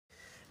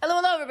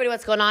everybody,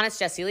 what's going on? It's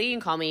Jessie Lee. You can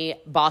call me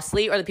Boss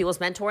Lee or the People's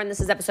Mentor, and this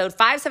is episode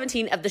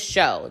 517 of the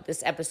show.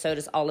 This episode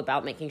is all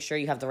about making sure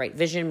you have the right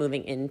vision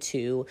moving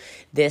into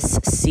this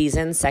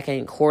season,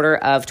 second quarter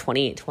of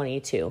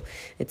 2022.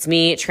 It's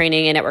me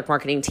training a network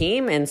marketing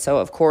team, and so,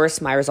 of course,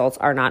 my results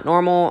are not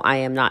normal. I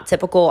am not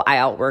typical. I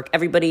outwork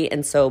everybody,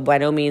 and so by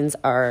no means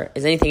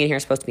is anything in here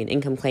supposed to be an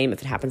income claim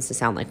if it happens to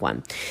sound like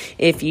one.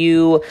 If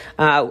you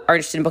are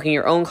interested in booking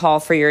your own call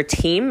for your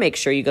team, make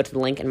sure you go to the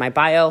link in my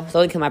bio. The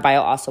link in my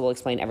bio also will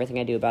explain everything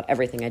I do about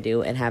everything I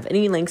do and have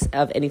any links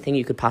of anything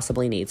you could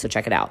possibly need. So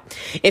check it out.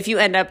 If you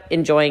end up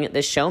enjoying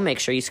this show, make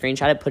sure you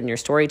screenshot it, put in your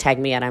story, tag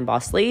me at I'm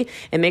Boss Lee,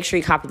 and make sure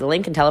you copy the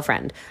link and tell a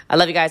friend. I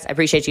love you guys. I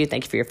appreciate you.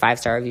 Thank you for your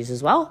 5-star reviews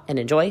as well, and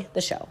enjoy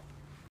the show.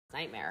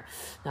 Nightmare.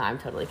 No, I'm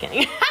totally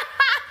kidding.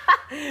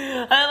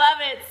 I love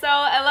it. So,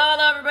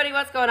 hello, everybody.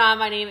 What's going on?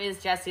 My name is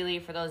Jessie Lee.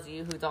 For those of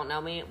you who don't know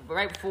me,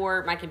 right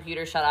before my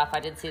computer shut off, I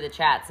did see the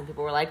chats, and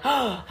people were like,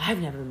 "Oh, I've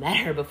never met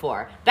her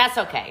before." That's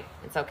okay.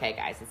 It's okay,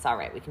 guys. It's all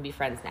right. We can be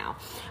friends now.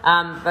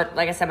 But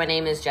like I said, my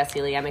name is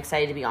Jessie Lee. I'm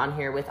excited to be on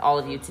here with all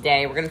of you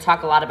today. We're going to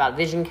talk a lot about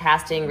vision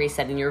casting,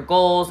 resetting your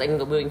goals, and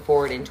moving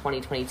forward in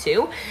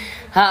 2022,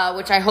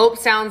 which I hope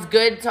sounds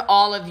good to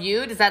all of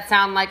you. Does that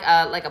sound like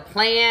a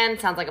plan?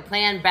 Sounds like a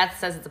plan. Beth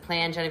says it's a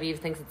plan. Genevieve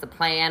thinks it's a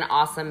plan.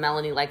 Awesome.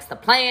 Melanie likes the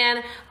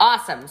plan.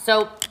 Awesome.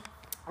 So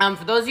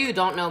for those of you who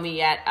don't know me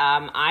yet,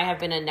 I have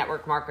been a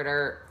network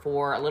marketer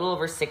for a little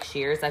over 6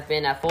 years. I've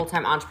been a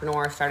full-time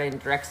entrepreneur, started in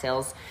direct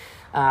sales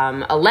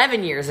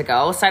 11 years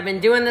ago. So I've been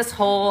doing this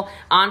whole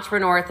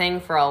entrepreneur thing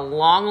for a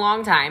long,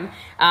 long time.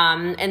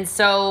 And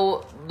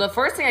so the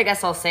first thing I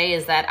guess I'll say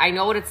is that I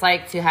know what it's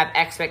like to have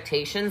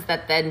expectations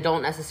that then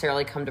don't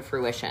necessarily come to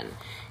fruition.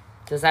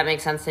 Does that make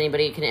sense to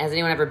anybody? Has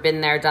anyone ever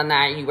been there, done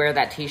that? You wear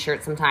that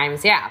t-shirt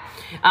sometimes? Yeah.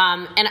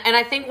 And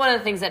I think one of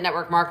the things that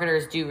network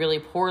marketers do really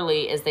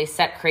poorly is they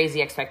set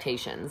crazy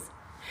expectations.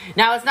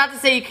 Now, it's not to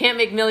say you can't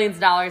make millions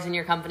of dollars in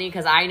your company,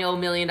 because I know $1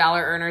 million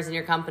earners in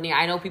your company.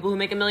 I know people who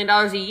make $1 million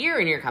a year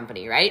in your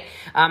company, right?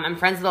 I'm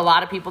friends with a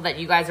lot of people that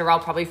you guys are all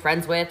probably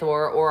friends with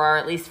or are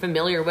at least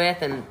familiar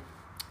with and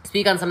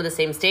speak on some of the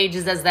same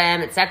stages as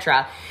them,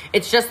 etc.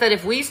 It's just that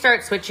if we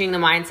start switching the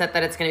mindset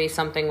that it's going to be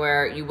something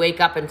where you wake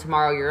up and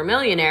tomorrow you're a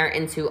millionaire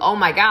into, oh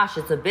my gosh,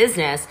 it's a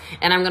business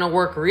and I'm going to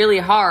work really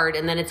hard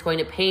and then it's going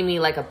to pay me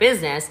like a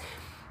business,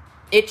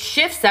 it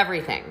shifts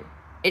everything.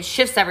 It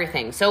shifts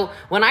everything. So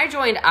when I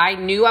joined, I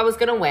knew I was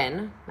going to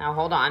win. Now,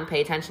 hold on.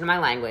 Pay attention to my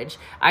language.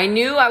 I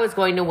knew I was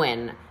going to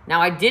win. Now,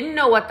 I didn't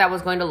know what that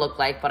was going to look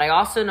like, but I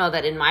also know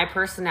that in my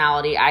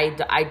personality,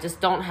 I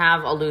just don't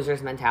have a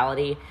loser's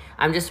mentality.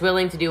 I'm just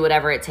willing to do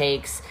whatever it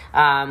takes.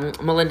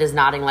 Melinda's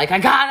nodding like,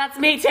 God, that's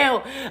me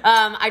too.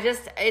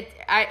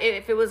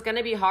 If it was going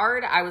to be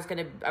hard, I was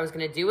going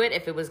to do it.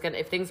 If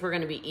things were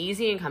going to be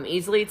easy and come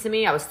easily to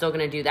me, I was still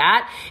going to do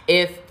that.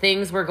 If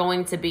things were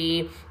going to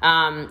be, if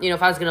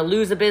I was going to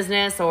lose a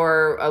business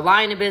or a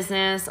line of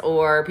business,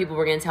 or people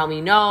were going to tell me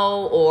no,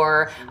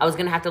 or I was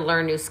going to have to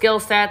learn new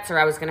skill sets, or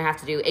I was going to have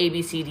to do A,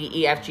 B, C, D,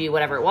 E, F, G,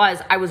 whatever it was,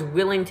 I was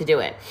willing to do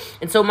it.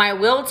 And so my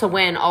will to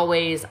win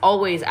always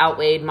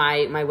outweighed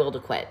my will to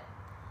quit.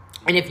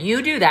 And if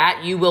you do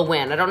that, you will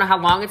win. I don't know how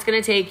long it's going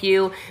to take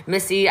you,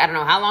 Missy. I don't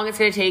know how long it's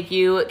going to take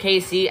you,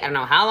 Casey. I don't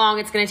know how long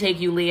it's going to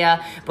take you,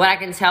 Leah. But I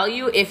can tell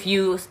you, if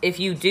you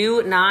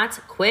do not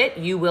quit,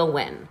 you will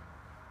win.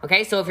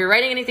 Okay, so if you're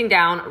writing anything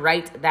down,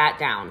 write that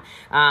down.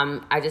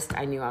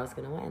 I knew I was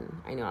going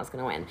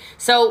to win.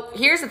 So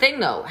here's the thing,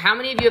 though. How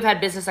many of you have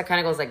had business that kind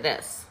of goes like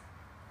this?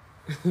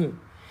 And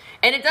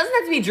it doesn't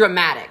have to be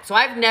dramatic. So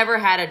I've never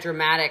had a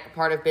dramatic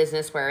part of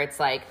business where it's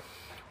like,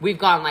 we've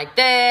gone like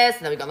this,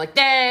 and then we've gone like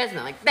this, and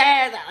then like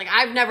this. Like,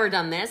 I've never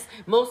done this,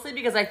 mostly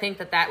because I think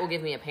that will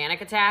give me a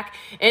panic attack.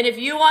 And if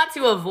you want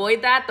to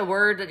avoid that, the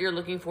word that you're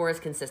looking for is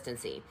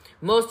consistency.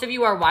 Most of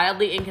you are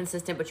wildly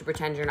inconsistent, but you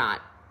pretend you're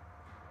not.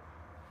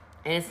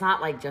 And it's not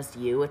like just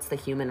you, it's the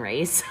human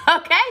race,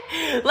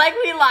 okay? Like,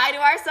 we lie to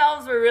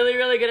ourselves. We're really,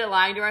 really good at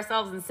lying to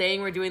ourselves and saying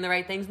we're doing the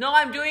right things. No,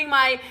 I'm doing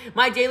my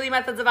daily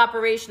methods of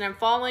operation. I'm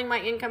following my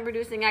income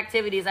producing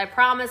activities. I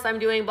promise I'm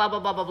doing blah, blah,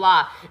 blah, blah,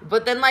 blah.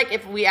 But then, like,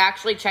 if we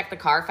actually check the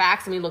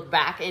Carfax and we look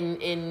back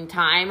in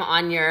time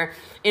on your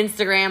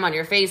Instagram, on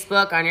your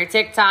Facebook, on your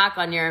TikTok,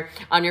 on your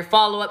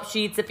follow-up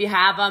sheets, if you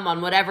have them,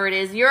 on whatever it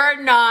is,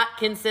 you're not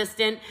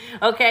consistent,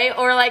 okay?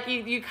 Or like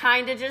you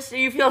kind of just,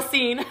 you feel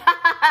seen.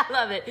 I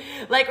love it.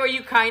 Like, or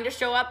you kind of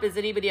show up. Is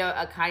anybody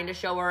a kind of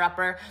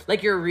shower-upper?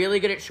 Like, you're really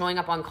good at showing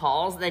up on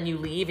calls, then you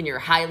leave and you're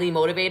highly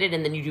motivated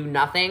and then you do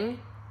nothing.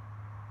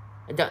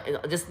 It's okay.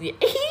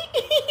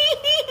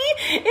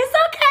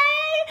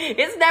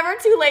 It's never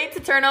too late to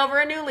turn over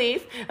a new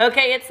leaf.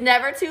 Okay, it's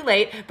never too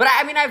late. But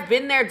I mean, I've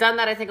been there, done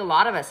that. I think a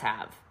lot of us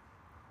have.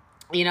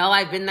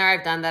 I've been there,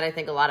 I've done that. I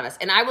think a lot of us.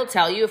 And I will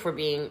tell you,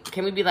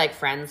 can we be like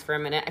friends for a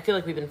minute? I feel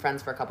like we've been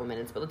friends for a couple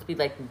minutes, but let's be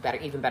like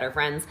even better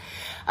friends.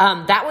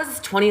 That was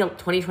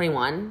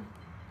 2021,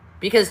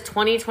 because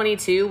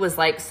 2022 was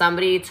like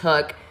somebody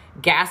took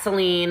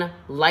gasoline,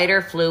 lighter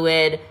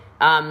fluid,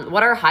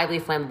 What are highly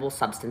flammable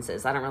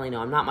substances? I don't really know.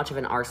 I'm not much of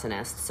an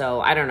arsonist,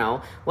 so I don't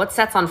know. What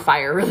sets on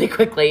fire really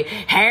quickly?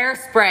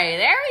 Hairspray.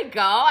 There we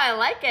go. I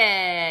like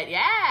it.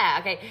 Yeah.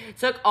 Okay.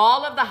 Took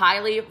all of the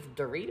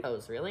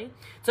Doritos, really?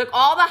 Took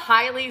all the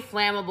highly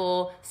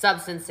flammable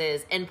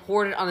substances and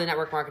poured it on the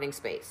network marketing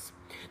space.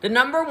 The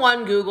number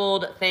one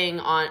Googled thing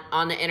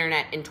on the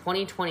internet in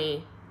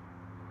 2020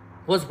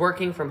 was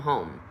working from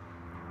home.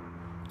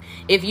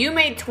 If you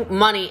made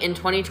money in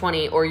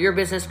 2020 or your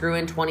business grew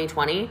in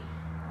 2020,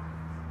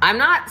 I'm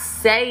not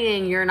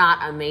saying you're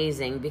not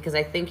amazing, because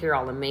I think you're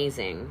all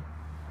amazing.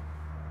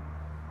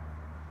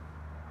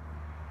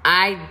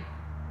 I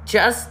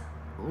just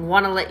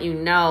want to let you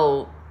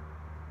know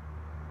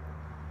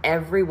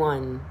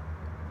everyone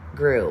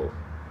grew.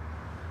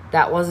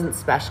 That wasn't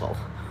special,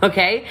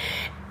 okay?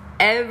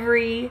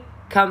 Every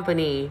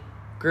company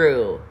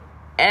grew.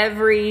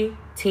 Every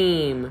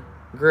team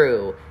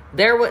grew.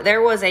 There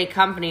was a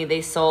company,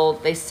 they sell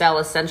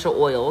essential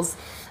oils.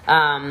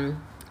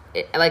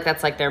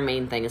 That's like their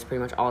main thing, is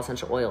pretty much all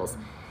essential oils.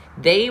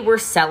 They were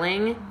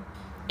selling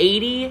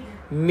 $80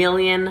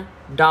 million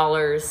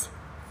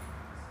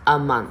a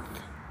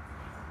month,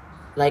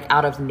 like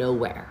out of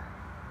nowhere.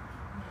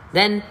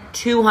 Then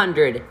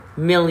 $200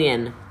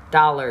 million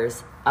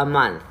a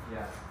month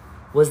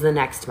was the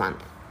next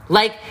month.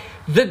 Like,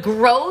 the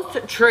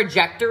growth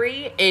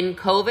trajectory in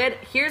COVID,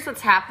 here's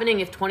what's happening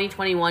if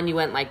 2021 you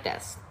went like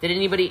this. Did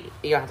anybody,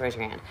 you don't have to raise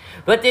your hand,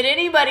 but did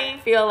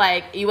anybody feel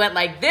like you went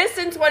like this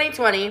in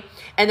 2020,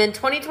 and then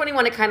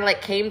 2021 it kind of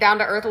like came down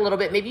to earth a little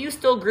bit? Maybe you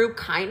still grew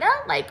kind of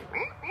like,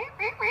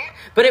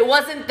 but it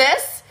wasn't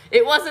this.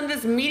 It wasn't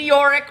this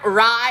meteoric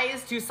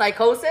rise to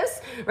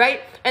psychosis,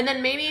 right? And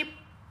then maybe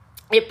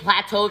it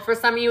plateaued for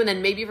some of you, and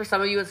then maybe for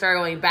some of you it started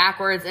going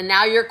backwards, and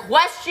now you're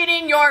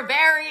questioning your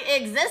very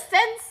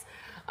existence.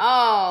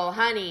 Oh,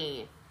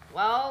 honey.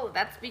 Well,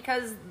 that's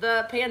because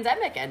the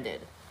pandemic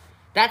ended.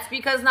 That's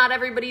because not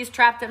everybody's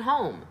trapped at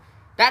home.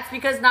 That's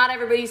because not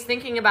everybody's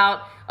thinking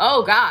about,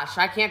 oh gosh,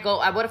 I can't go.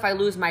 What if I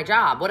lose my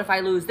job? What if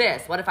I lose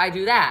this? What if I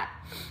do that?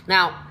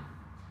 Now,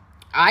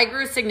 I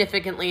grew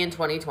significantly in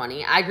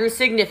 2020. I grew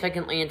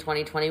significantly in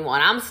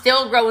 2021. I'm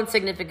still growing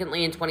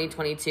significantly in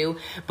 2022,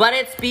 but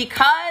it's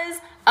because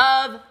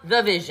of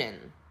the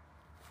vision.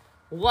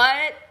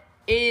 What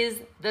is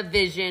the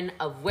vision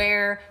of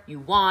where you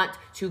want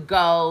to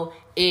go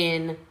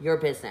in your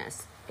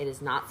business? It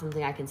is not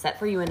something I can set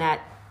for you,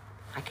 Annette.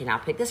 I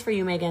cannot pick this for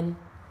you, Megan.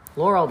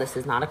 Laurel, this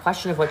is not a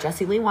question of what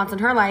Jessie Lee wants in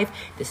her life.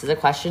 This is a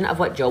question of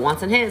what Joe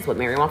wants in his, what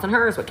Mary wants in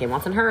hers, what Kim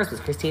wants in hers,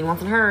 what Christine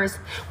wants in hers,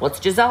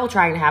 what's Giselle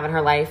trying to have in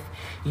her life.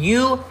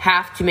 You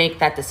have to make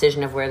that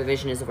decision of where the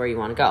vision is, of where you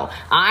want to go.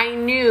 I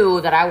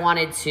knew that I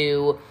wanted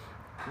to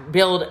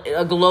build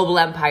a global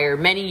empire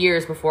many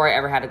years before I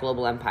ever had a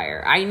global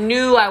empire. I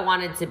knew I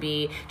wanted to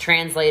be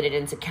translated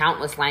into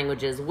countless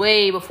languages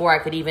way before I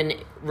could even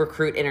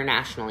recruit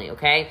internationally,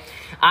 okay?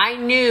 I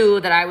knew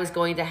that I was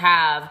going to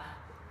have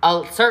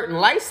a certain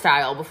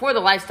lifestyle before the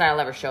lifestyle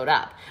ever showed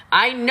up.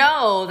 I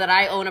know that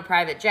I own a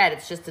private jet.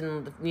 It's just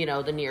in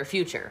the near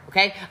future,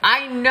 okay?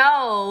 I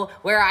know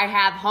where I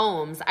have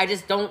homes. I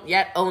just don't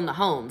yet own the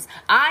homes.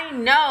 I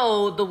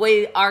know the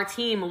way our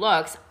team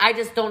looks. I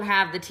just don't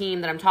have the team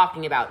that I'm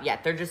talking about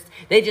yet.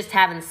 They just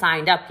haven't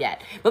signed up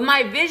yet. But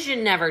my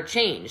vision never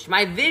changed.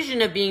 My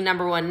vision of being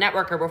number one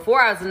networker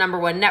before I was the number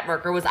one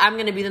networker was I'm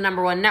going to be the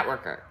number one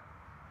networker.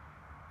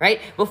 Right?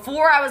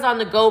 Before I was on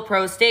the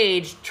GoPro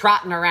stage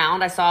trotting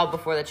around, I saw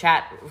before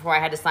I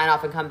had to sign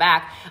off and come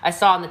back, I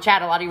saw in the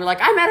chat a lot of you were like,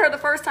 I met her the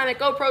first time at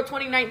GoPro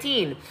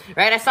 2019,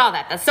 right? I saw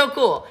that. That's so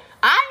cool.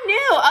 I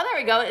knew, there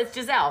we go, it's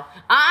Giselle.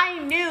 I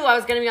knew I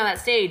was going to be on that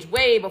stage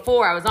way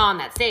before I was on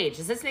that stage.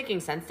 Is this making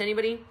sense to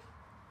anybody?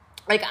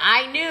 Like,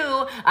 I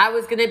knew I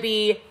was going to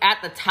be at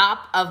the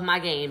top of my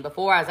game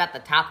before I was at the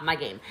top of my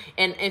game.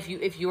 And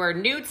if you are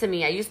new to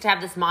me, I used to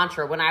have this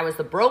mantra when I was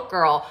the broke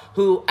girl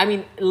who,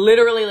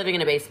 literally living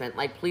in a basement.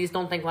 Like, please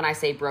don't think when I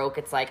say broke,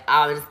 it's like,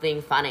 oh, I'm just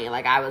being funny.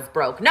 Like, I was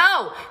broke.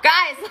 No,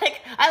 guys, like,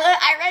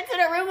 I rented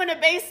a room in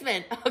a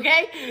basement,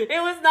 okay?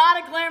 It was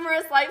not a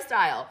glamorous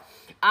lifestyle.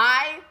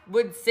 I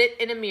would sit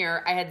in a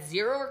mirror. I had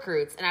 0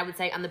 recruits, and I would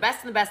say, I'm the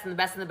best and the best and the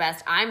best and the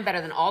best. I'm better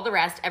than all the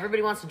rest.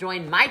 Everybody wants to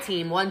join my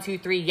team. 1, 2,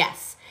 3,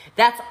 yes.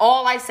 That's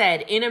all I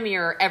said in a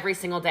mirror every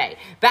single day.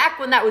 Back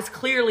when that was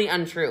clearly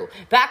untrue.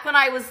 Back when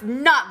I was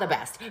not the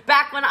best.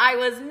 Back when I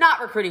was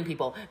not recruiting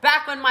people.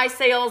 Back when my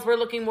sales were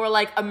looking more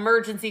like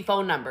emergency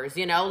phone numbers,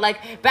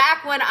 Like,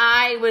 back when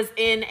I was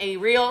in a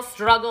real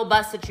struggle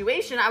bus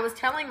situation, I was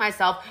telling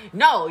myself,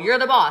 no, you're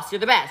the boss. You're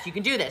the best. You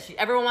can do this.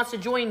 Everyone wants to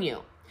join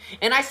you.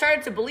 And I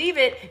started to believe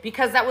it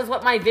because that was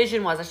what my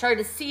vision was. I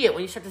started to see it.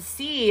 When you start to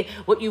see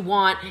what you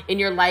want in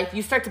your life,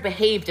 you start to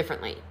behave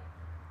differently,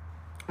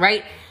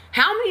 right?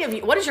 How many of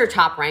you, what is your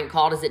top rank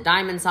called? Is it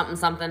diamond something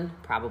something?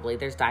 Probably.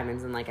 There's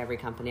diamonds in like every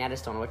company. I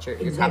just don't know what your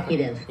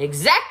executive. Top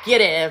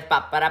executive.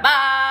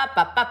 Ba-ba-da-ba,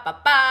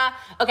 ba-ba-ba-ba.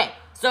 Okay,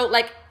 so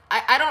like,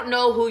 I don't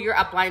know who your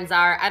uplines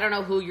are. I don't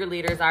know who your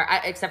leaders are,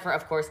 except for,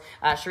 of course,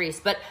 Sharice.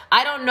 But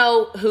I don't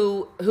know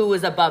who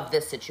is above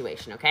this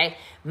situation, okay?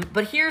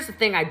 But here's the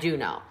thing I do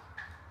know.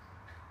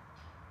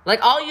 Like,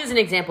 I'll use an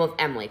example of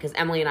Emily, because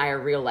Emily and I are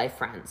real life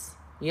friends.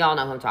 You all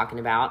know who I'm talking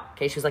about.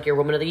 Okay, she was like your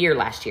Woman of the Year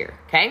last year.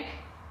 Okay,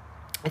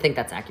 I think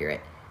that's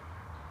accurate.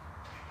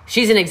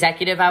 She's an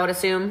executive, I would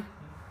assume.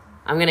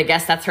 I'm gonna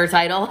guess that's her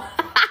title.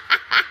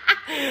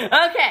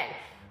 Okay,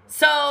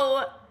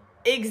 so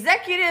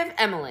executive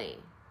Emily.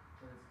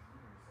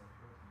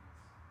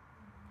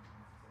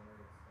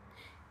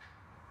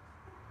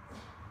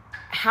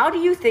 How do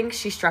you think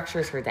she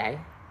structures her day?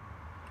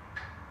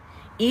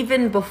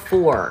 Even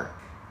before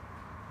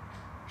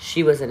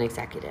she was an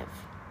executive.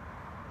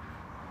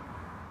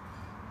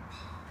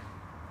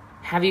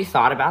 Have you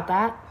thought about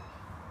that?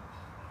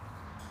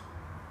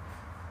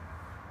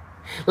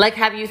 Like,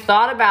 have you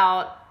thought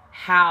about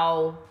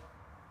how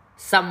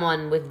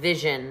someone with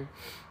vision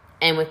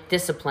and with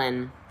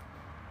discipline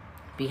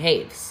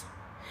behaves?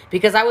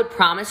 Because I would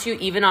promise you,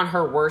 even on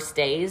her worst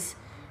days,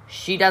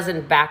 she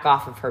doesn't back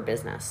off of her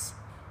business.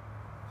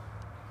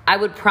 I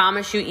would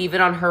promise you,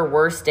 even on her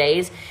worst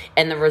days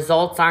and the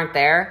results aren't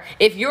there,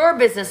 if your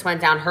business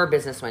went down, her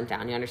business went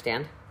down. You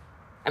understand?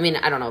 I mean,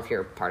 I don't know if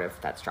you're part of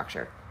that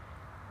structure.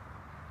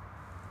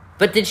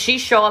 But did she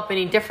show up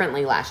any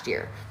differently last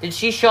year? Did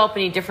she show up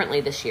any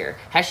differently this year?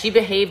 Has she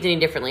behaved any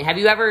differently?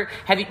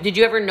 Did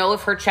you ever know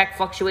if her check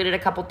fluctuated a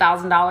couple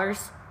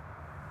 $1,000s?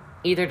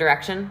 Either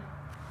direction?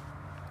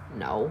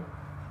 No.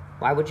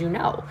 Why would you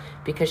know?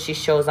 Because she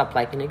shows up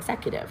like an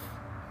executive.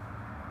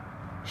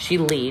 She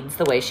leads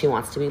the way she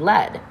wants to be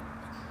led.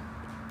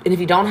 And if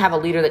you don't have a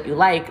leader that you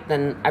like,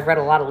 then I've read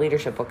a lot of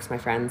leadership books, my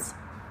friends.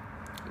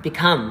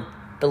 Become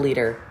the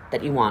leader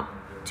that you want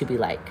to be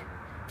like.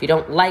 If you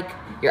don't like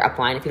your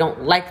upline, if you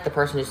don't like the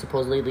person who's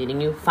supposedly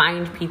leading you,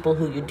 find people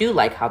who you do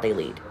like how they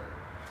lead.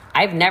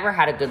 I've never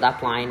had a good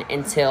upline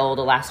until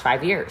the last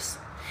 5 years.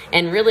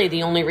 And really,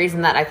 the only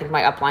reason that I think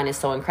my upline is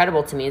so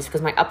incredible to me is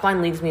because my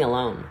upline leaves me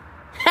alone.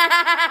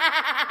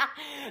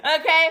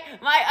 Okay,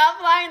 my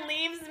upline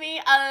leaves me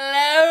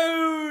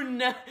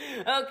alone.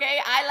 Okay,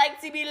 I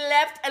like to be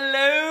left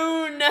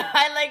alone.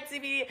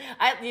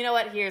 You know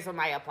what? Here's what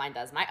my upline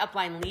does. My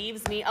upline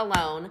leaves me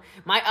alone.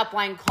 My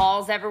upline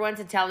calls everyone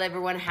to tell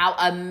everyone how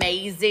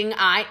amazing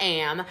I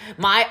am.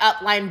 My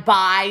upline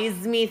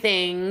buys me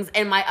things,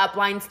 and my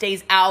upline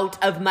stays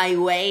out of my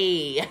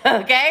way.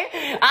 Okay,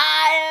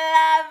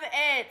 I love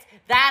it.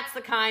 That's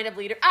the kind of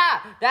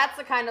that's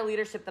the kind of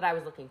leadership that I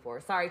was looking for.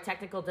 Sorry,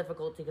 technical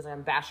difficulty because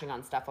I'm bashing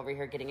on stuff over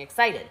here getting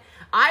excited.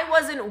 I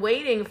wasn't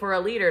waiting for a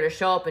leader to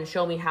show up and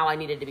show me how I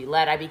needed to be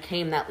led. I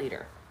became that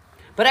leader.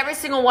 But every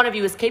single one of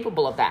you is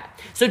capable of that.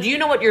 So do you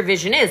know what your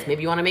vision is?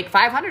 Maybe you want to make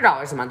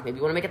 $500 a month. Maybe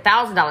you want to make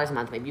 $1,000 a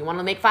month. Maybe you want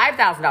to make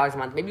 $5,000 a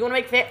month. Maybe you want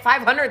to make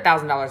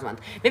 $500,000 a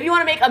month. Maybe you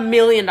want to make $1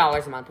 million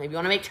a month. Maybe you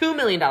want to make $2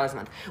 million a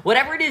month.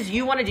 Whatever it is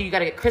you want to do, you got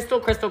to get crystal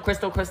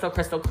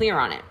clear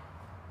on it.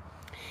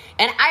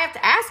 And I have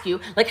to ask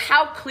you, like,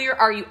 how clear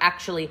are you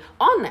actually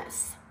on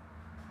this?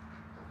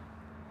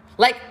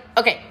 Like,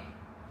 okay,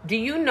 do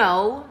you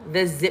know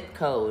the zip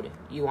code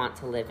you want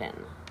to live in?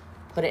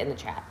 Put it in the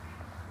chat.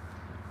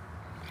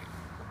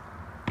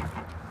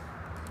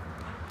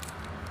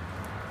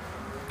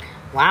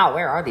 Wow,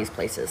 where are these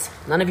places?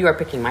 None of you are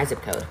picking my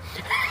zip code.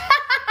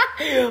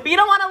 You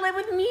don't want to live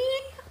with me?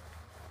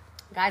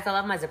 Guys, I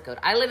love my zip code.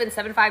 I live in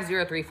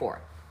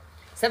 75034.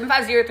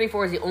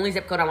 75034 is the only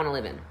zip code I want to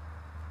live in.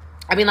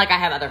 I mean, like, I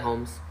have other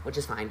homes, which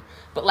is fine.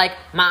 But, like,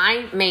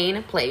 my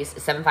main place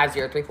is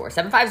 75034.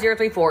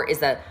 75034 is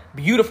the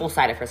beautiful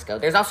side of Frisco.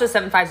 There's also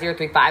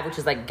 75035, which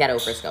is, like, ghetto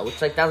Frisco,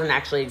 which, like, doesn't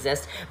actually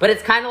exist. But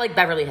it's kind of like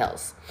Beverly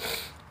Hills.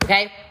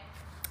 Okay?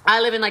 I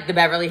live in, like, the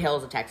Beverly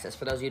Hills of Texas,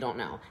 for those of you who don't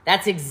know.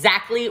 That's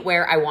exactly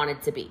where I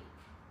wanted to be.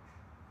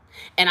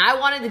 And I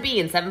wanted to be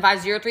in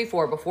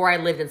 75034 before I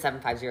lived in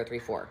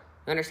 75034.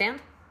 You understand?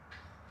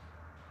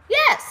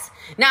 Yes.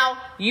 Now,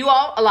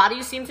 a lot of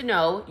you seem to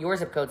know your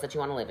zip codes that you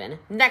want to live in.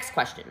 Next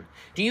question.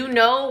 Do you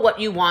know what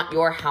you want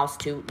your house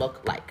to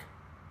look like?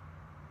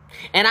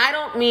 And I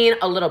don't mean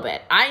a little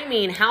bit. I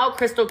mean, how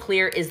crystal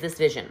clear is this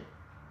vision?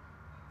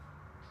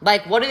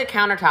 Like, what do the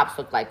countertops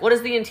look like? What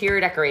does the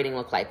interior decorating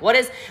look like?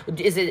 Is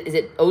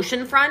it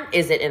oceanfront?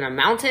 Is it in a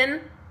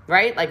mountain?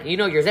 Right? Like, you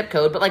know your zip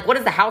code, but like, what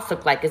does the house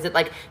look like? Is it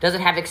like, does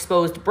it have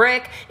exposed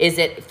brick? Is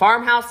it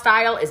farmhouse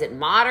style? Is it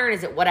modern?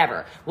 Is it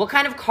whatever? What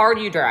kind of car do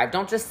you drive?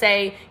 Don't just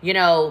say,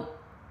 I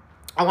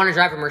want to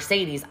drive a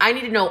Mercedes. I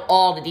need to know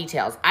all the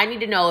details. I need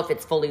to know if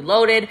it's fully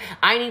loaded.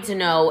 I need to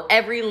know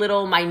every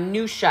little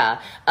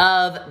minutia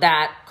of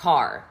that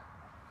car.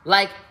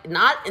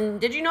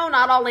 Did you know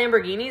not all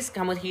Lamborghinis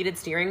come with heated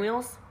steering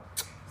wheels?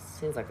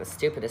 Seems like the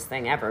stupidest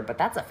thing ever, but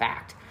that's a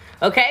fact.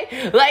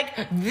 Okay? Like,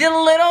 the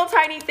little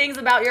tiny things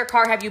about your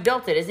car, have you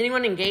built it? Is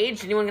anyone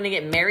engaged? Anyone going to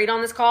get married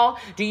on this call?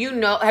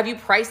 Have you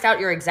priced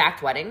out your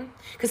exact wedding?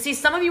 Because, see,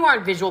 some of you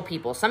aren't visual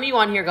people. Some of you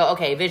on here go,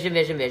 okay, vision,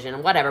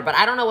 whatever, but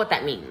I don't know what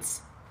that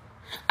means.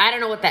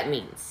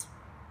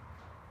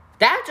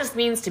 That just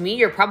means to me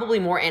you're probably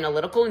more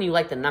analytical and you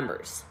like the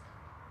numbers.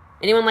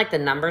 Anyone like the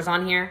numbers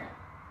on here?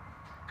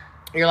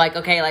 You're like,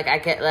 okay, like I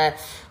get,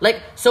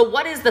 so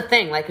what is the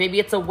thing? Like maybe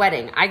it's a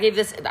wedding. I gave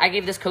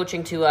this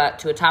coaching to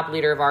a top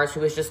leader of ours who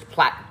was just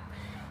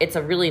it's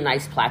a really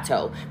nice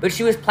plateau. But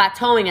she was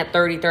plateauing at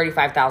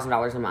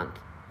 $35,000 a month.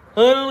 I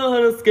don't know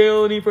how to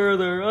scale any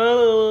further.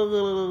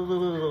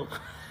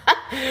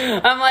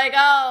 I'm like,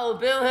 oh,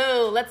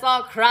 boo-hoo, let's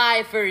all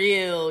cry for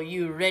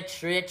you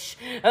rich.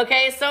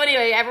 Okay, so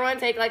anyway, everyone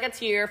take like a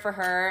tear for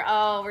her.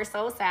 Oh, we're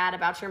so sad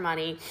about your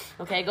money.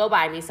 Okay, go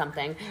buy me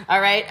something. All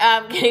right.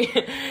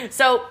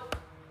 So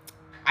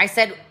I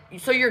said,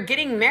 so you're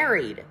getting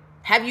married.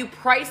 Have you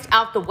priced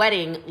out the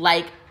wedding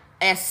like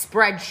a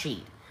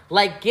spreadsheet?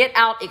 Like, get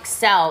out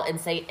Excel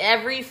and say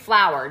every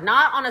flower,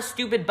 not on a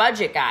stupid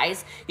budget,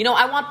 guys. You know,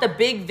 I want the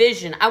big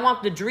vision. I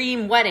want the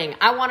dream wedding.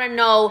 I want to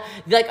know,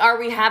 like, are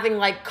we having,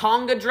 like,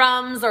 conga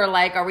drums? Or,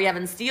 like, are we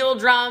having steel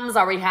drums?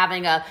 Are we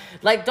having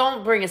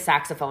don't bring a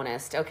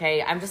saxophonist,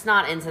 okay? I'm just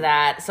not into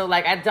that. So,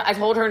 like, I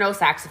told her no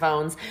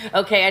saxophones.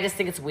 Okay, I just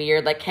think it's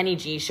weird. Like, Kenny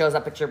G shows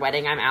up at your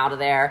wedding. I'm out of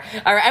there.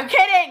 All right, I'm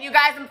kidding. You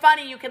guys, I'm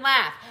funny. You can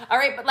laugh. All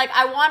right, but, like,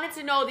 I wanted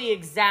to know the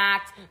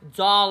exact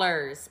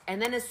dollars. And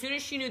then as soon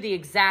as she knew the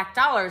exact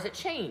dollars, it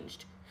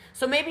changed.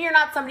 So maybe you're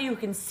not somebody who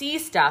can see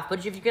stuff,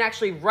 but if you can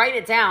actually write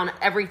it down,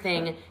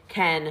 everything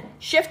can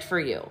shift for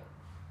you.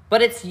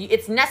 But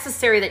it's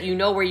necessary that you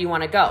know where you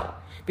want to go.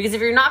 Because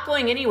if you're not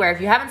going anywhere, if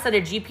you haven't set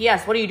a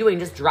GPS, what are you doing?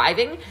 Just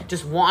driving?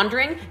 Just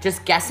wandering?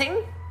 Just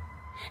guessing?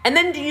 And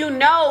then do you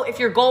know if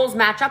your goals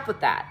match up with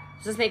that?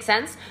 Does this make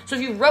sense? So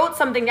if you wrote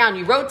something down,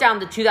 you wrote down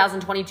the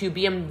 2022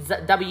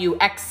 BMW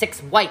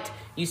X6 White,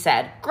 you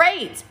said,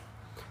 great.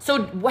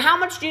 So how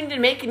much do you need to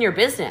make in your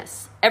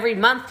business every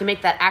month to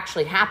make that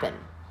actually happen?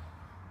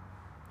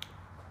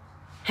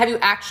 Have you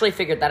actually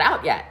figured that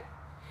out yet?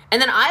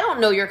 And then I don't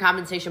know your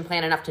compensation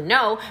plan enough to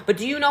know, but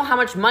do you know how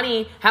much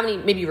money, how many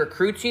maybe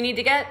recruits you need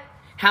to get?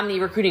 How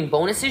many recruiting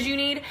bonuses you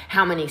need?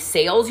 How many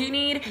sales you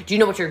need? Do you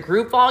know what your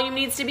group volume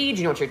needs to be? Do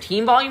you know what your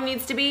team volume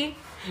needs to be?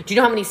 Do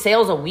you know how many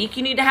sales a week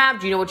you need to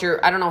have? Do you know what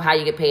I don't know how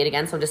you get paid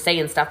again, so I'm just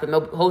saying stuff, but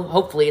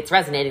hopefully it's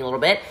resonating a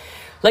little bit.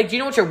 Like, do you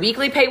know what your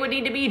weekly pay would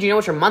need to be? Do you know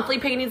what your monthly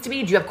pay needs to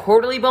be? Do you have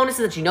quarterly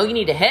bonuses that you know you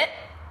need to hit?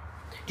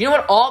 Do you know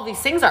what all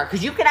these things are?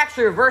 Because you can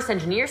actually reverse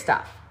engineer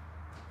stuff.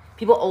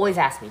 People always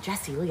ask me,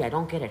 Jessie, Lee, I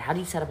don't get it. How do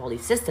you set up all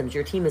these systems?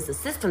 Your team is the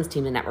systems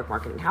team in network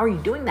marketing. How are you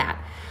doing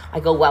that? I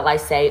go, well, I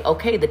say,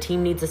 okay, the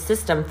team needs a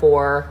system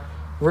for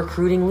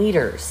recruiting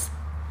leaders.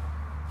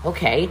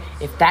 Okay,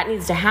 if that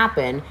needs to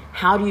happen,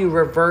 how do you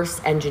reverse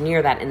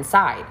engineer that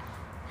inside?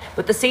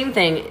 But the same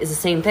thing is the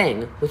same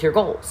thing with your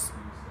goals.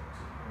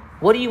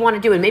 What do you want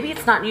to do? And maybe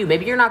it's not you.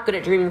 Maybe you're not good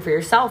at dreaming for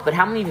yourself, but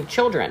how many of you have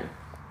children?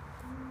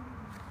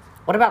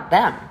 What about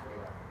them?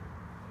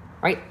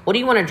 Right? What do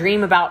you want to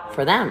dream about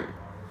for them?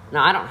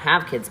 Now, I don't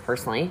have kids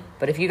personally,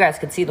 but if you guys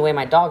could see the way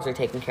my dogs are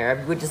taken care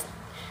of,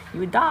 you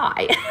would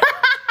die.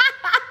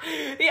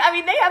 I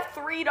mean, they have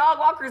 3 dog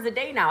walkers a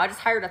day now. I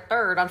just hired a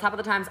 3rd on top of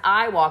the times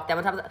I walk them.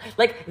 On top of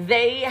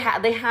they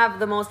have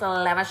the most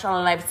lavish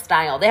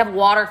lifestyle. They have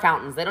water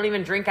fountains. They don't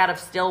even drink out of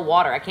still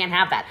water. I can't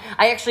have that.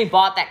 I actually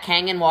bought that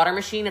Kangen water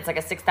machine. It's like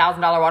a $6,000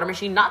 water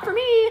machine. Not for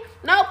me.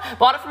 Nope.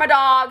 Bought it for my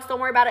dogs. Don't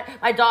worry about it.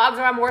 My dogs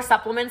are on more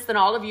supplements than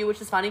all of you,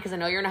 which is funny because I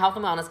know you're in a health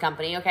and wellness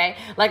company, okay?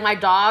 Like, my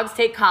dogs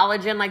take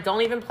collagen. Like,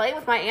 don't even play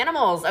with my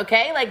animals,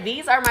 okay? Like,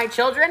 these are my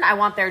children. I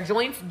want their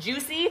joints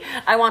juicy.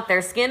 I want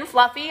their skin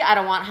fluffy. I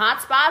don't want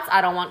hot spots.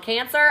 I don't want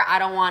cancer. I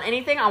don't want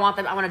anything. I want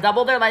to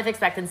double their life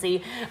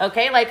expectancy.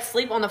 Okay. Like,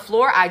 sleep on the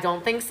floor. I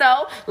don't think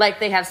so.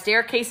 Like, they have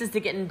staircases to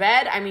get in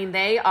bed. I mean,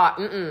 they are,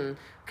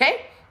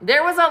 okay.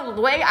 There was a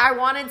way I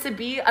wanted to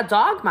be a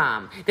dog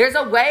mom. There's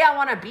a way I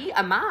want to be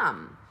a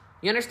mom.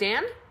 You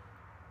understand?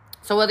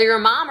 So whether you're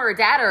a mom or a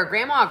dad or a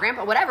grandma or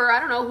grandpa, whatever, I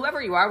don't know,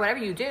 whoever you are, whatever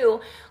you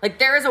do, like,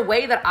 there is a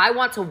way that I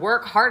want to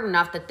work hard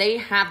enough that they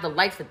have the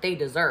life that they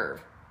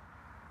deserve.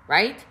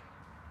 Right?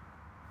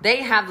 They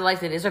have the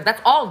life they deserve.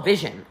 That's all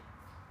vision.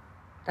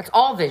 That's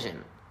all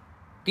vision.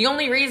 The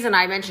only reason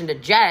I mentioned a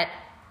jet,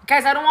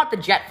 guys, I don't want the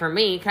jet for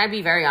me. Can I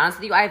be very honest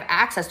with you? I have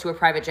access to a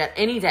private jet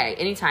any day,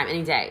 anytime,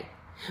 any day.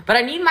 But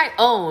I need my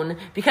own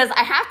because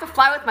I have to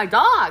fly with my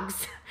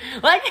dogs.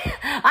 Like,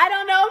 I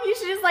don't know if you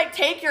should just, like,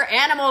 take your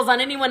animals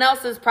on anyone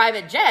else's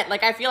private jet.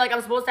 Like, I feel like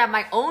I'm supposed to have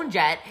my own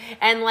jet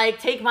and, like,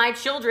 take my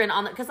children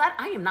on because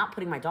I am not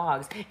putting my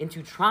dogs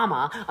into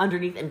trauma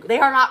underneath. And they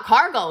are not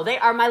cargo. They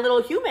are my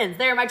little humans.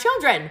 They are my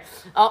children.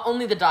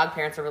 Only the dog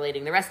parents are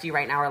relating. The rest of you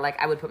right now are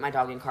like, I would put my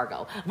dog in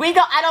cargo.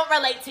 I don't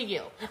relate to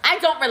you. I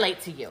don't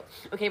relate to you.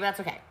 Okay, but that's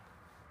okay.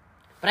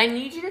 But I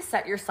need you to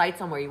set your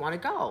sights on where you want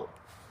to go.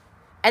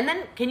 And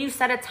then can you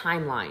set a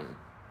timeline?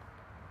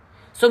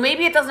 So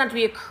maybe it doesn't have to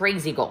be a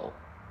crazy goal.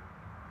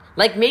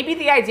 Like, maybe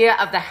the idea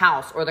of the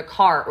house or the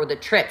car or the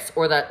trips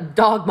or the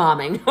dog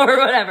momming or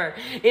whatever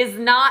is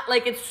not,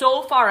 like, it's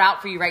so far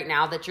out for you right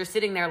now that you're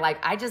sitting there like,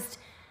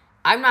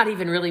 I'm not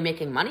even really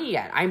making money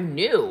yet. I'm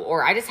new,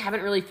 or I just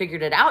haven't really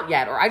figured it out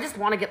yet, or I just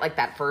want to get, like,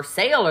 that first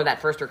sale or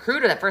that first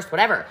recruit or that first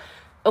whatever.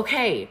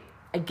 Okay,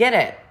 I get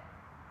it.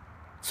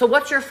 So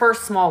what's your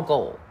first small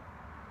goal?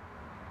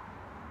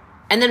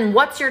 And then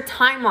what's your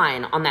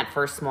timeline on that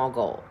first small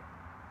goal?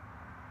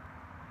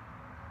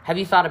 Have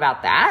you thought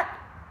about that?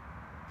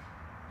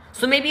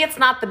 So maybe it's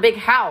not the big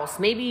house.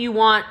 Maybe you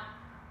want,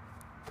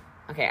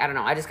 Okay, I don't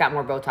know. I just got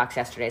more Botox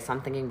yesterday, so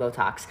I'm thinking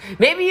Botox.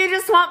 Maybe you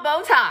just want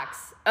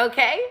Botox,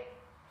 okay?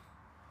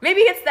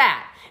 Maybe it's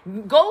that.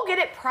 Go get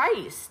it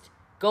priced.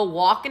 Go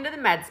walk into the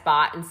med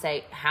spot and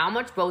say, how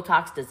much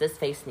Botox does this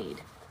face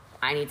need?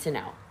 I need to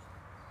know,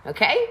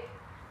 okay?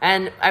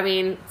 And, I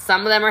mean,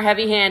 some of them are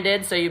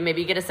heavy-handed, so you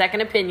maybe get a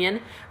second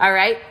opinion, all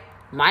right?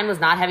 Mine was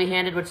not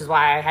heavy-handed, which is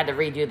why I had to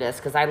redo this,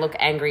 because I look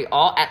angry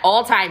at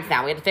all times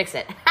now. We had to fix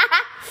it.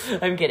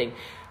 I'm kidding.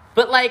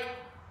 But, like,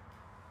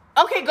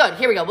 okay, good.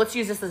 Here we go. Let's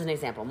use this as an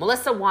example.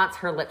 Melissa wants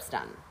her lips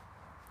done.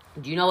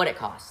 Do you know what it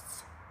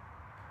costs?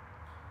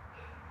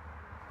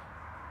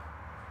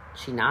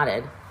 She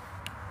nodded.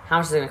 How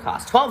much is it going to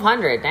cost?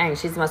 $1,200. Dang,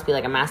 she must be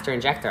like a master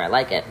injector. I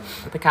like it.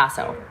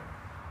 Picasso.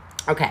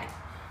 Okay.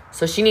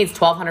 So she needs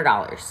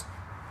 $1,200.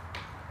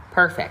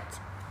 Perfect.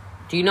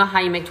 Do you know how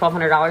you make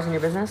 $1,200 in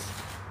your business?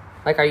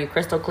 Like, are you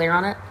crystal clear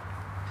on it?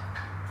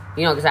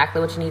 You know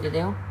exactly what you need to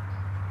do?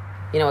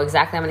 You know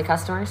exactly how many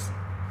customers?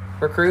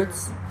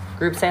 Recruits?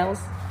 Group sales?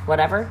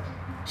 Whatever?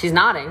 She's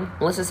nodding.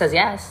 Melissa says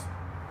yes.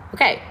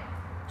 Okay.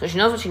 So she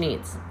knows what she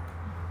needs.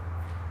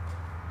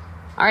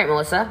 All right,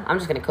 Melissa, I'm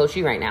just going to coach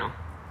you right now.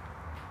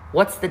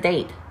 What's the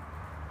date?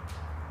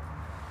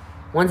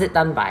 When's it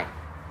done by?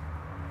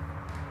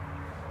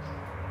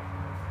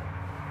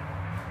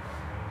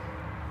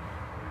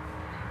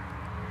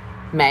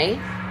 May?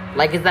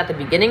 Like, is that the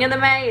beginning of the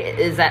May?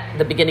 Is that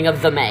the beginning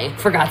of the May?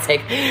 For God's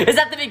sake. Is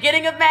that the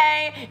beginning of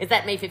May? Is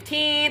that May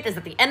 15th? Is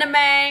that the end of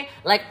May?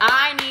 Like,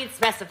 I need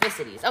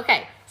specificities.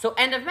 Okay, so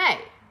end of May.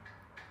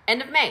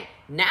 End of May.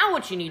 Now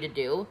what you need to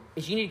do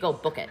is you need to go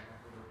book it.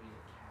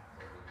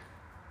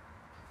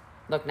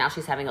 Look, now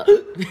she's having a...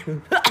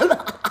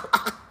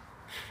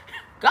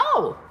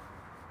 Go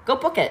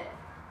book it.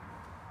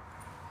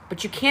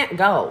 But you can't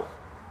go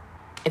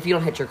if you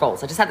don't hit your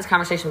goals. I just had this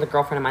conversation with a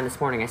girlfriend of mine this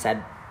morning. I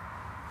said...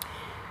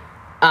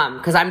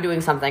 because I'm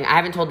doing something. I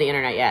haven't told the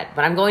internet yet,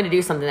 but I'm going to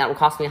do something that will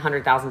cost me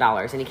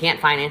 $100,000, and you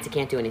can't finance, you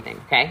can't do anything,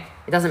 okay?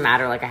 It doesn't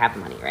matter, like, I have the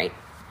money, right?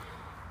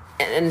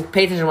 And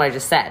pay attention to what I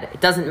just said. It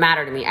doesn't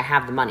matter to me, I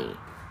have the money.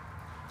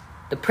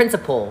 The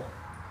principle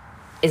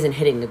isn't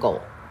hitting the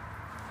goal.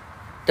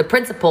 The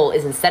principle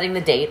is in setting the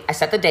date. I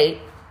set the date.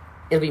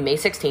 It'll be May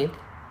 16th.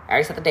 I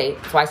already set the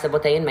date. That's why I said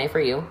what day in May for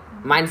you.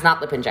 Mine's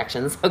not lip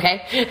injections,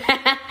 okay?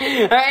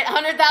 All right,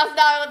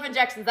 $100,000 lip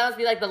injections. That must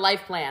be like the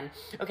life plan,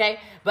 okay?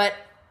 But...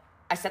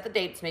 I set the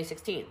date, it's May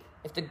 16th.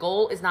 If the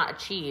goal is not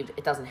achieved,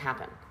 it doesn't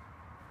happen.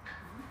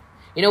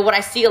 You know, what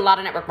I see a lot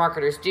of network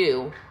marketers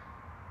do,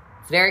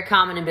 it's very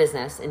common in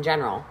business in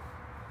general,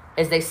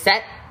 is they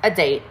set a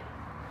date,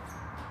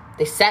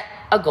 they set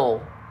a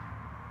goal,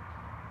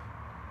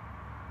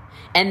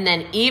 and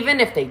then even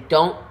if they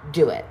don't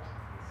do it,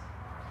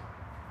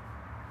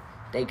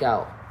 they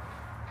go.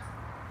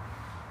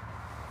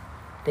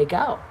 They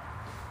go.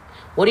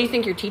 What do you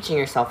think you're teaching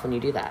yourself when you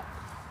do that?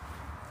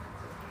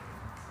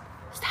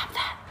 Stop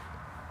that.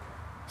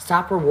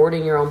 Stop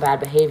rewarding your own bad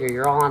behavior.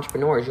 You're all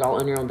entrepreneurs. You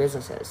all own your own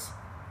businesses.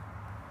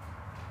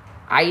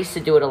 I used to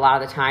do it a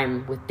lot of the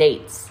time with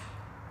dates,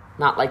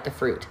 not like the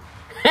fruit.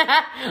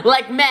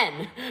 Like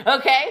men,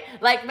 okay?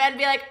 Like men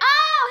be like,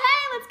 oh,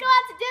 hey, let's go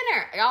out to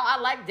dinner. Y'all, I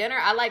like dinner.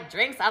 I like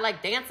drinks. I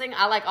like dancing.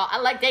 I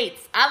like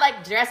dates. I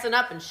like dressing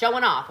up and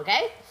showing off,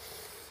 okay?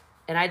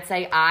 And I'd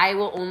say, I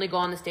will only go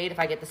on this date if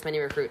I get this many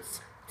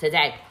recruits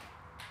today.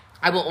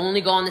 I will only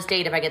go on this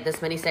date if I get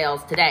this many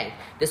sales today.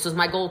 This was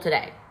my goal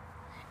today.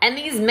 And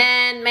these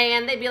men,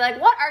 man, they'd be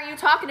like, what are you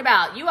talking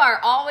about? You're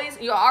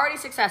already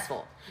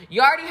successful.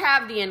 You already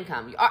have the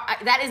income.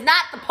 That is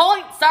not the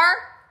point, sir.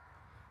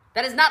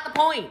 That is not the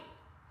point.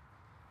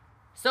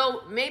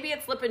 So maybe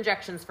it's lip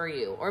injections for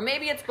you, or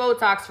maybe it's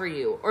Botox for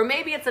you, or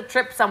maybe it's a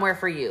trip somewhere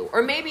for you,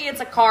 or maybe it's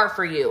a car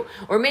for you,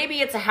 or maybe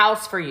it's a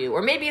house for you,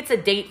 or maybe it's a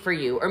date for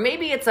you, or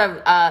maybe it's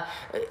a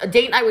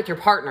date night with your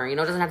partner. You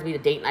know, it doesn't have to be a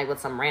date night with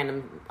some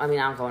random, I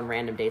don't go on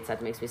random dates.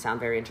 That makes me sound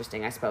very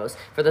interesting, I suppose.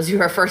 For those who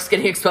are first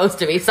getting exposed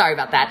to me, sorry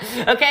about that.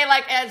 Okay,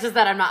 like, it's just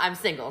that I'm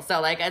single, so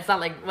like, it's not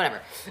like,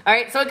 whatever. All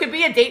right, so it could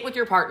be a date with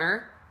your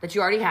partner that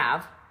you already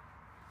have,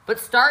 but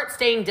start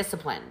staying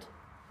disciplined.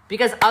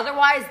 Because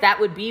otherwise,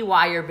 that would be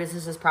why your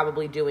business is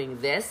probably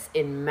doing this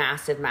in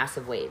massive,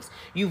 massive waves.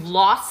 You've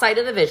lost sight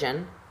of the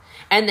vision.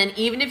 And then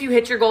even if you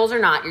hit your goals or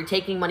not, you're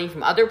taking money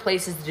from other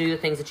places to do the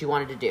things that you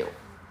wanted to do.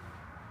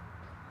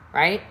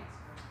 Right?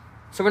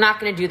 So we're not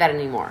going to do that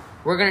anymore.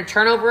 We're going to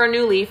turn over a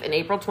new leaf in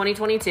April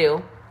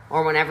 2022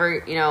 or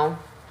whenever,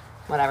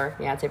 whatever.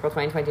 Yeah, it's April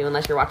 2022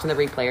 unless you're watching the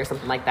replay or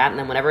something like that. And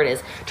then whenever it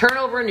is, turn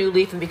over a new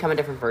leaf and become a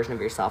different version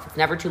of yourself. It's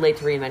never too late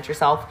to reinvent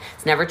yourself.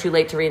 It's never too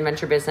late to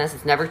reinvent your business.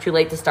 It's never too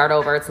late to start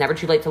over. It's never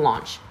too late to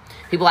launch.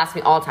 People ask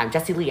me all the time,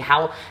 Jessie Lee,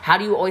 how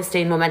do you always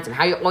stay in momentum?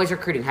 How are you always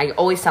recruiting? How are you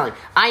always selling?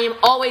 I am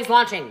always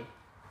launching.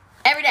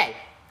 Every day.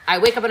 I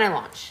wake up and I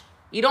launch.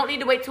 You don't need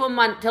to wait till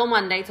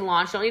Monday to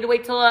launch. You don't need to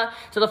wait till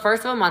the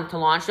first of a month to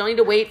launch. You don't need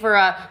to wait for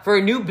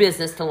a new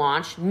business to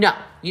launch. No.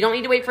 You don't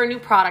need to wait for a new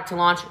product to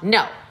launch.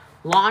 No.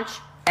 Launch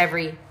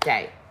every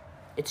day.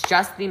 It's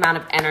just the amount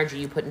of energy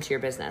you put into your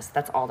business.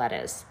 That's all that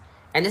is.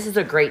 And this is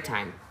a great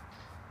time.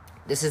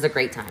 This is a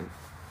great time.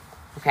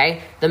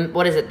 Okay?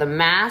 What is it? The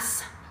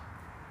mass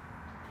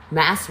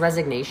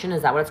resignation,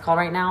 is that what it's called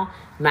right now?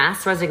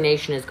 Mass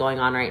resignation is going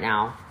on right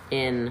now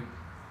in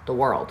the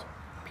world.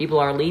 People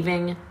are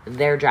leaving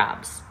their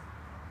jobs.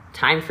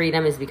 Time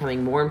freedom is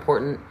becoming more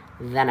important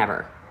than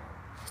ever.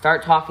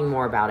 Start talking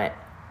more about it.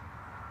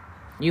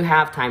 You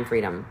have time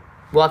freedom.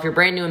 Well, if you're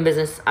brand new in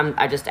business,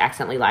 I just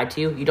accidentally lied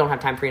to you. You don't have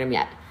time freedom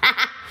yet.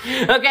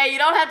 Okay, you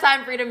don't have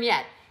time freedom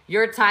yet.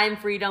 Your time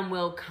freedom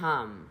will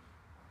come.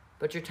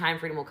 But your time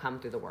freedom will come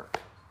through the work.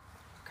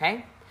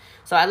 Okay?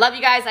 So I love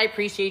you guys. I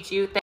appreciate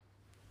you.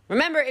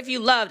 Remember, if you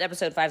loved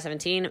episode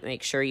 517,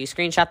 make sure you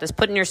screenshot this,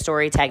 put in your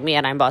story, tag me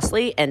at I'm Boss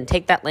Lee, and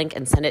take that link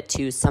and send it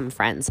to some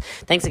friends.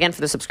 Thanks again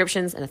for the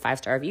subscriptions and the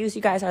 5-star reviews.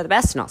 You guys are the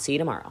best, and I'll see you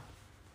tomorrow.